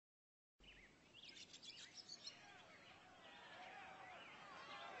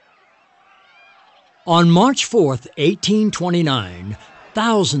On March 4th, 1829,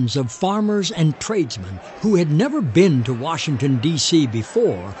 thousands of farmers and tradesmen who had never been to Washington, D.C.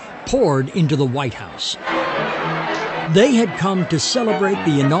 before poured into the White House. They had come to celebrate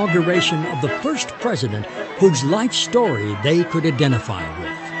the inauguration of the first president whose life story they could identify with,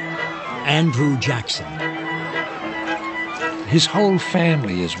 Andrew Jackson. His whole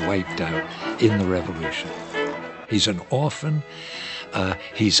family is wiped out in the Revolution. He's an orphan,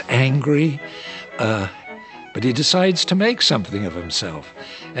 he's angry, but he decides to make something of himself,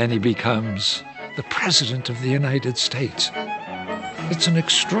 and he becomes the President of the United States. It's an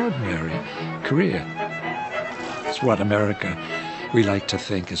extraordinary career. It's what America, we like to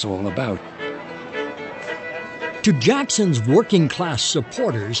think, is all about. To Jackson's working-class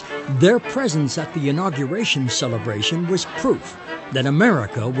supporters, their presence at the inauguration celebration was proof that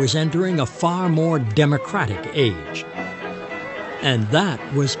America was entering a far more democratic age. And that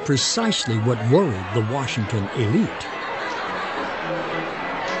was precisely what worried the Washington elite.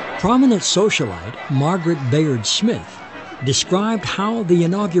 Prominent socialite Margaret Bayard Smith described how the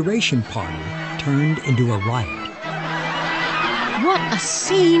inauguration party turned into a riot. What a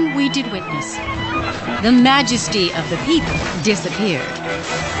scene we did witness. The majesty of the people disappeared.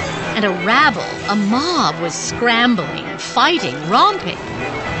 And a rabble, a mob, was scrambling, fighting, romping.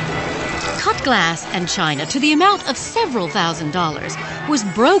 Cut glass and china to the amount of several $1,000s was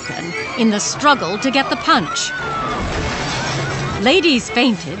broken in the struggle to get the punch. Ladies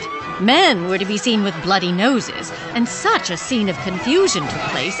fainted, men were to be seen with bloody noses, and such a scene of confusion took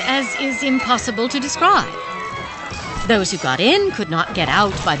place as is impossible to describe. Those who got in could not get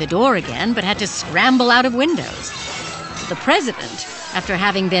out by the door again, but had to scramble out of windows. The president, after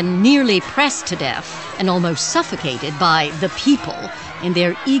having been nearly pressed to death and almost suffocated by the people in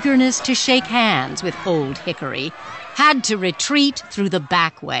their eagerness to shake hands with Old Hickory, had to retreat through the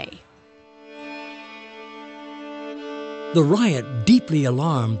back way. The riot deeply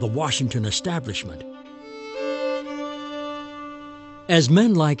alarmed the Washington establishment. As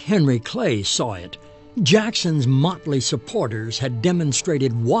men like Henry Clay saw it, Jackson's motley supporters had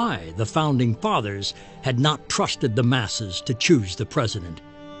demonstrated why the Founding Fathers had not trusted the masses to choose the president.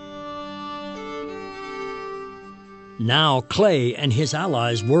 Now Clay and his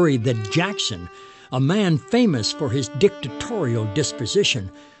allies worried that Jackson, a man famous for his dictatorial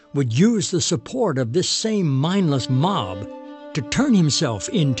disposition, would use the support of this same mindless mob to turn himself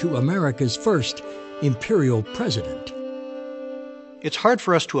into America's first imperial president. It's hard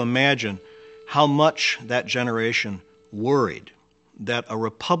for us to imagine how much that generation worried that a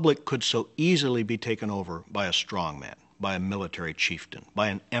republic could so easily be taken over by a strongman, by a military chieftain, by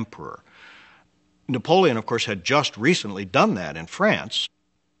an emperor. Napoleon, of course, had just recently done that in France.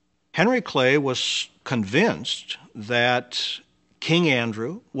 Henry Clay was convinced that King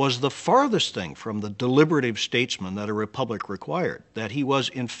Andrew was the farthest thing from the deliberative statesman that a republic required, that he was,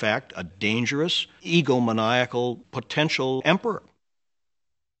 in fact, a dangerous, egomaniacal, potential emperor.